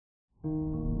Good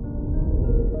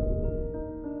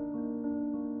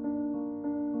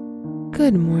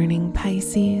morning,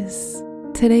 Pisces.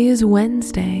 Today is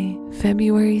Wednesday,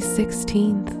 February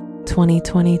 16th,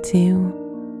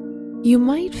 2022. You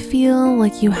might feel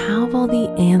like you have all the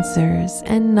answers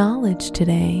and knowledge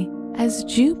today, as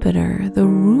Jupiter, the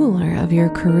ruler of your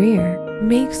career,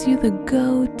 makes you the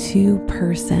go-to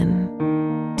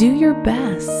person. Do your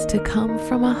best to come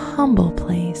from a humble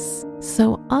place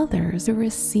so others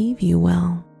receive you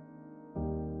well.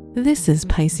 This is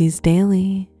Pisces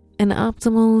Daily, an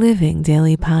optimal living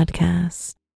daily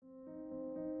podcast.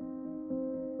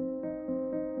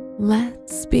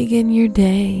 Let's begin your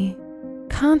day.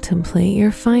 Contemplate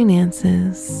your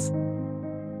finances.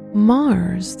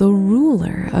 Mars, the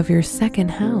ruler of your second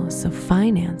house of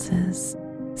finances,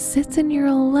 sits in your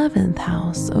 11th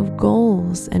house of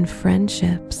goals and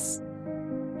friendships.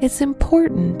 It's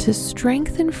important to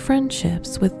strengthen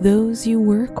friendships with those you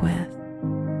work with.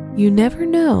 You never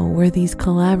know where these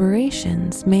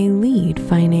collaborations may lead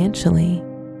financially.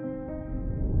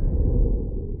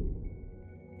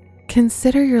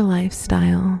 Consider your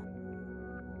lifestyle.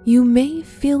 You may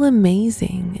feel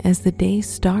amazing as the day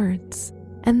starts,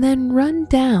 and then run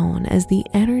down as the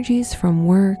energies from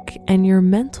work and your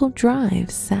mental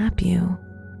drive sap you.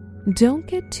 Don't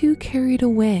get too carried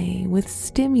away with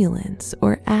stimulants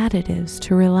or additives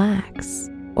to relax,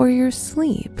 or your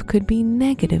sleep could be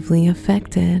negatively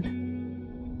affected.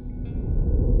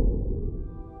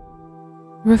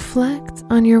 Reflect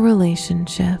on your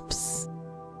relationships.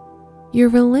 Your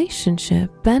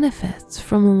relationship benefits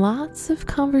from lots of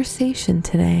conversation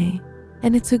today,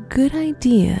 and it's a good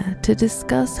idea to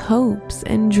discuss hopes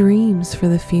and dreams for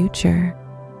the future.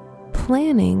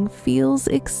 Planning feels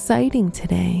exciting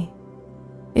today.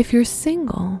 If you're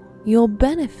single, you'll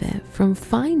benefit from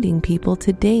finding people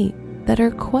to date that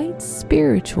are quite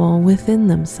spiritual within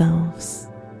themselves.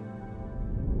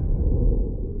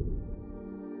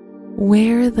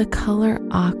 Wear the color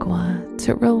aqua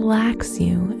to relax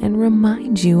you and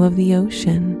remind you of the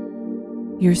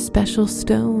ocean. Your special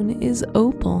stone is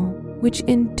opal, which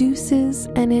induces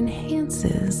and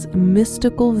enhances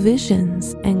mystical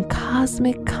visions and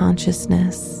cosmic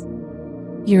consciousness.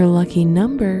 Your lucky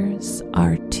numbers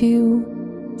are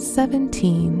 2,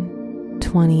 17,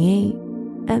 28,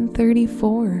 and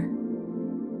 34.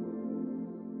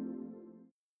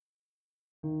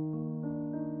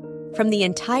 From the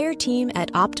entire team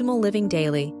at Optimal Living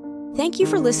Daily, thank you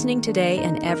for listening today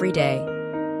and every day.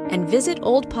 And visit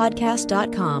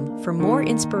oldpodcast.com for more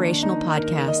inspirational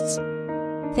podcasts.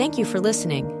 Thank you for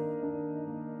listening.